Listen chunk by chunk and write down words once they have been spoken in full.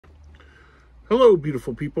Hello,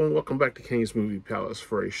 beautiful people, and welcome back to Kenny's Movie Palace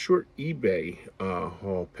for a short eBay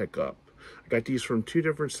haul pickup. I got these from two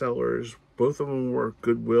different sellers. Both of them were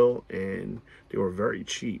Goodwill, and they were very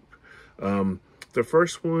cheap. The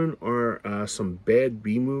first one are some bad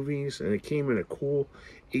B movies, and it came in a cool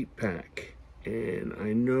 8-pack. And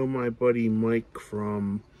I know my buddy Mike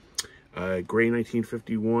from Gray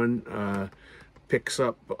 1951 picks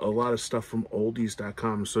up a lot of stuff from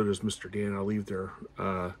oldies.com. So does Mr. Dan. I'll leave their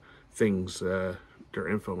things, their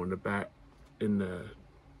info in the back in the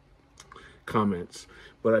comments.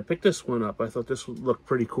 But I picked this one up. I thought this would look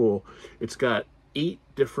pretty cool. It's got 8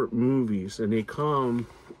 different movies, and they come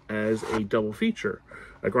as a double feature,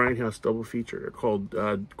 a Grindhouse double feature. They're called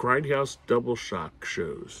Grindhouse Double Shock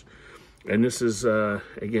Shows. And this is,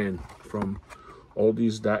 again, from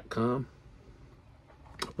oldies.com.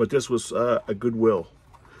 But this was a Goodwill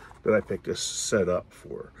that I picked this set up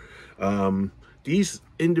for. These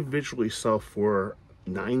individually sell for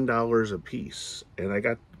 $9 a piece, and I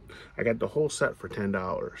got the whole set for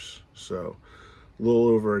 $10. So a little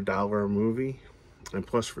over $1 a movie, and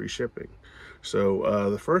plus free shipping. So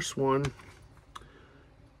the first one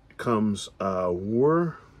comes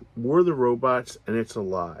War the Robots, and It's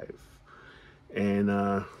Alive. And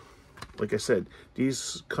like I said,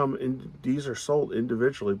 these are sold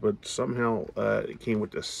individually, but somehow it came with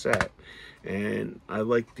the set. And I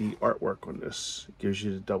like the artwork on this. It gives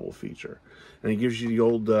you the double feature, and it gives you the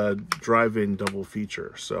old drive-in double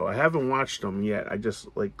feature. So I haven't watched them yet. I just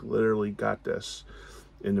literally got this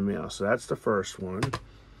in the mail. So that's the first one.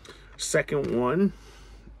 Second one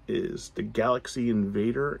is the Galaxy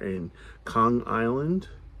Invader and Kong Island.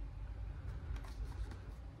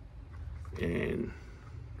 And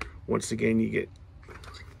once again, you get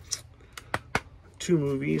 2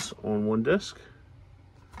 movies on one disc.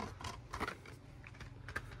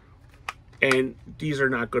 And these are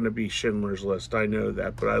not going to be Schindler's List, I know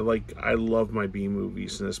that, but I love my B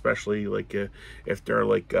movies, and especially if they're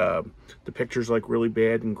the pictures really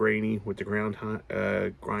bad and grainy with the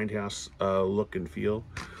Grindhouse look and feel.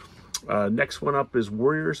 Next one up is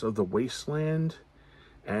Warriors of the Wasteland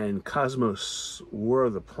and Cosmos War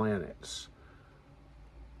of the Planets.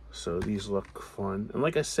 So these look fun, and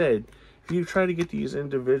like I said, if you try to get these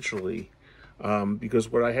individually, because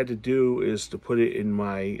what I had to do is to put it in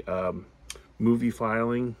my movie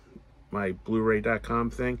filing, my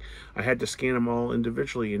Blu-ray.com thing, I had to scan them all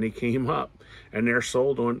individually, and they came up, and they're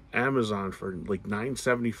sold on Amazon for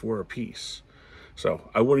 $9.74 a piece.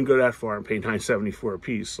 So I wouldn't go that far and pay $9.74 a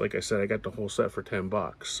piece. Like I said, I got the whole set for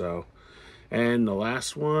 $10. So, and the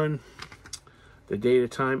last one, The Day the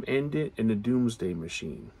Time Ended and the Doomsday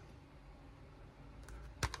Machine.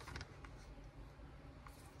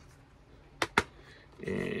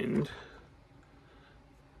 And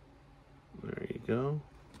there you go.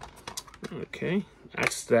 Okay,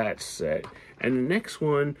 that's that set. And the next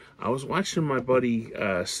one, I was watching my buddy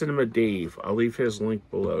Cinema Dave. I'll leave his link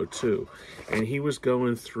below too. And he was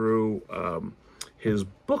going through his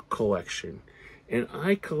book collection. And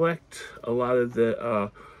I collect a lot of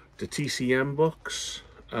the TCM books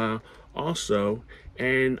also.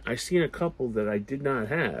 And I seen a couple that I did not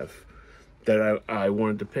have that I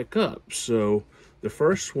wanted to pick up. So the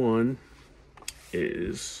first one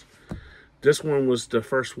is, this one was the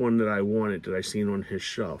first one that I wanted that I seen on his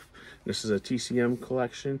shelf. This is a TCM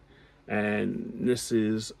collection, and this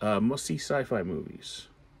is must-see sci-fi movies.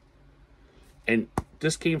 And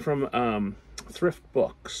this came from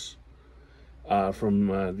Thriftbooks, from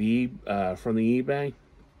the eBay.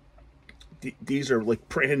 These are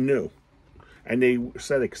brand new, and they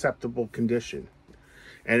said acceptable condition.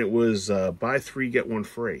 And it was buy 3 get 1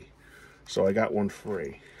 free. So I got one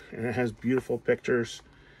free, and it has beautiful pictures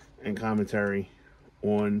and commentary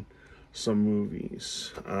on some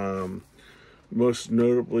movies. Most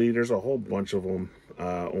notably, there's a whole bunch of them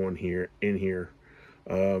in here.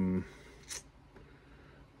 Of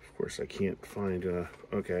course, I can't find.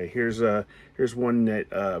 Okay, here's one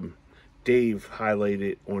that Dave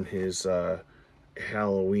highlighted on his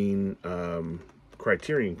Halloween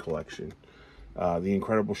Criterion collection, The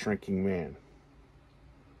Incredible Shrinking Man.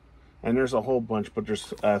 And there's a whole bunch, but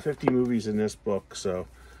there's 50 movies in this book, so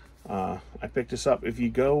I picked this up. If you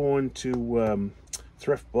go on to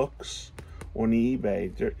Thriftbooks on the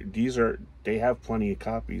eBay, they have plenty of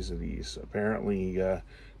copies of these. Apparently,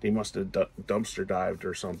 they must have dumpster dived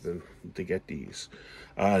or something to get these.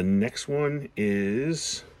 Next one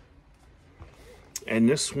is, and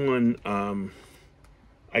this one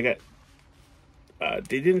I got.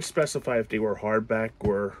 They didn't specify if they were hardback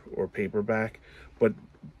or paperback, but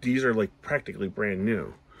these are practically brand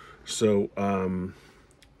new. So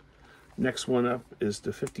Next one up is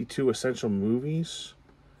the 52 Essential Movies.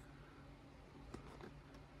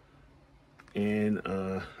 And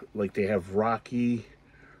like they have Rocky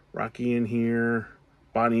in here,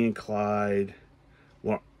 Bonnie and Clyde,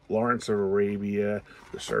 Lawrence of Arabia,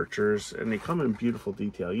 The Searchers, and they come in beautiful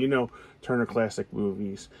detail. You know, Turner Classic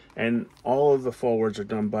Movies. And all of the forwards are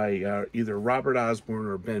done by either Robert Osborne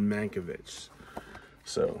or Ben Mankiewicz.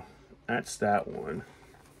 So that's that one.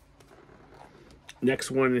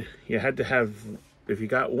 Next one, you had to have, if you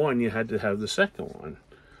got one, you had to have the second one.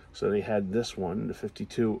 So they had this one, the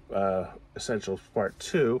 52 Essentials Part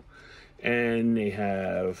 2. And they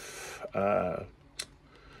have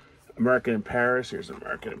American in Paris. Here's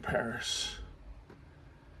American in Paris.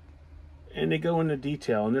 And they go into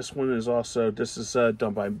detail. And this one is also, this is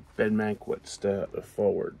done by Ben Mankiewicz, the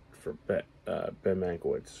forward for Ben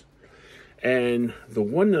Mankiewicz. And the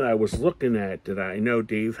one that I was looking at that I know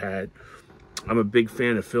Dave had, I'm a big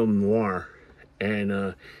fan of film noir.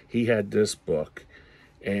 And he had this book.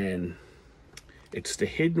 And it's The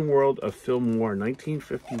Hidden World of Film Noir,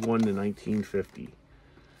 1951 to 1950.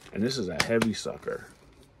 And this is a heavy sucker.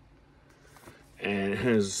 And it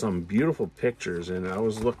has some beautiful pictures. And I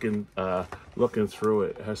was looking through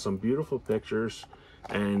it. It has some beautiful pictures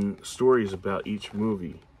and stories about each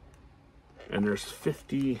movie. And there's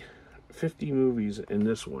 50 movies in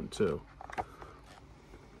this one too.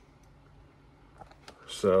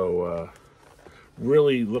 So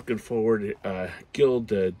really looking forward.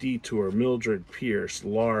 Gilda, Detour, Mildred Pierce,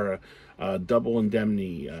 Laura, Double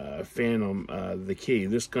Indemnity, Phantom, The Key,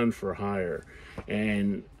 This Gun for Hire,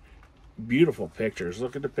 and beautiful pictures.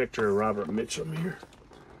 Look at the picture of Robert Mitchum here.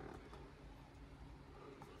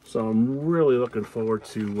 So I'm really looking forward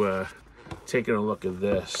to taking a look at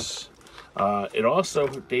this. They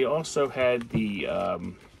also had the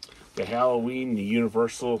Halloween, the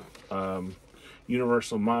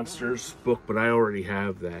Universal Monsters book, but I already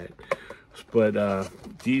have that. But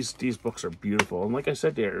these books are beautiful, and like I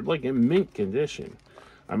said, they're like in mint condition.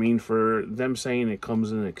 I mean, for them saying it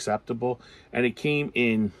comes in acceptable, and it came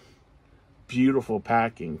in beautiful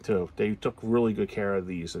packing too. They took really good care of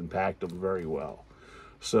these and packed them very well.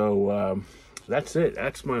 So that's it.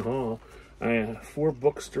 That's my haul. I have 4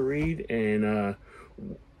 books to read and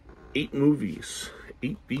 8 movies,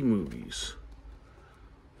 8 B movies.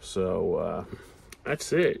 So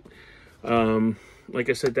that's it. Like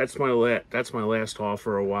I said, that's my last haul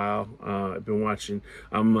for a while. I've been watching.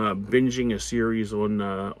 I'm binging a series on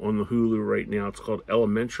the Hulu right now. It's called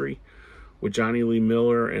Elementary, with Johnny Lee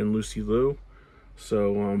Miller and Lucy Liu.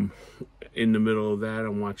 So in the middle of that,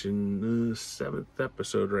 I'm watching the 7th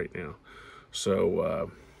episode right now. So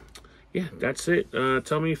yeah, that's it.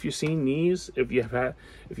 Tell me if you've seen these. If you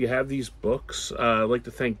have these books. I'd like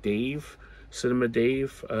to thank Dave, Cinema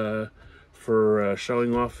Dave, for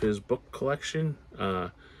showing off his book collection.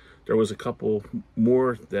 There was a couple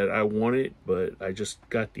more that I wanted, but I just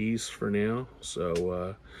got these for now.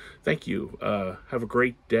 So thank you. Have a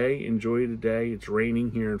great day. Enjoy the day. It's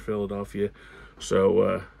raining here in Philadelphia.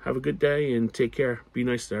 So have a good day and take care. Be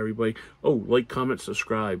nice to everybody. Oh, like, comment,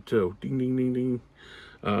 subscribe too. Ding, ding, ding,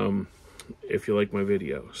 ding. If you like my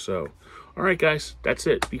video. So, all right, guys, that's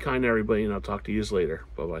it. Be kind to everybody, and I'll talk to you later.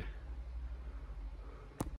 Bye-bye.